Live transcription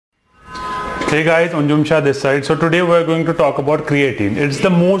Hey guys, Anjum Shah this side. So today we are going to talk about creatine. It's the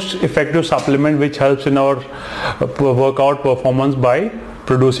most effective supplement which helps in our workout performance by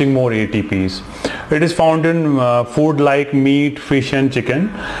producing more ATPs. It is found in food like meat, fish and chicken,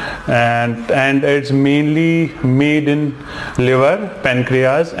 and it's mainly made in liver,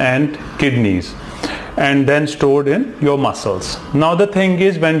 pancreas and kidneys, and then stored in your muscles. Now the thing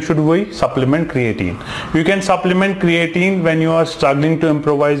is, when should we supplement creatine? You can supplement creatine when you are struggling to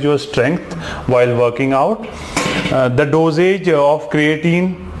improvise your strength while working out. The dosage of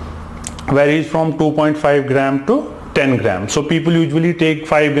creatine varies from 2.5 gram to 10 grams. So people usually take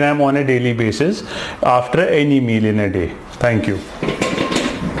 5 gram on a daily basis after any meal in a day. Thank you.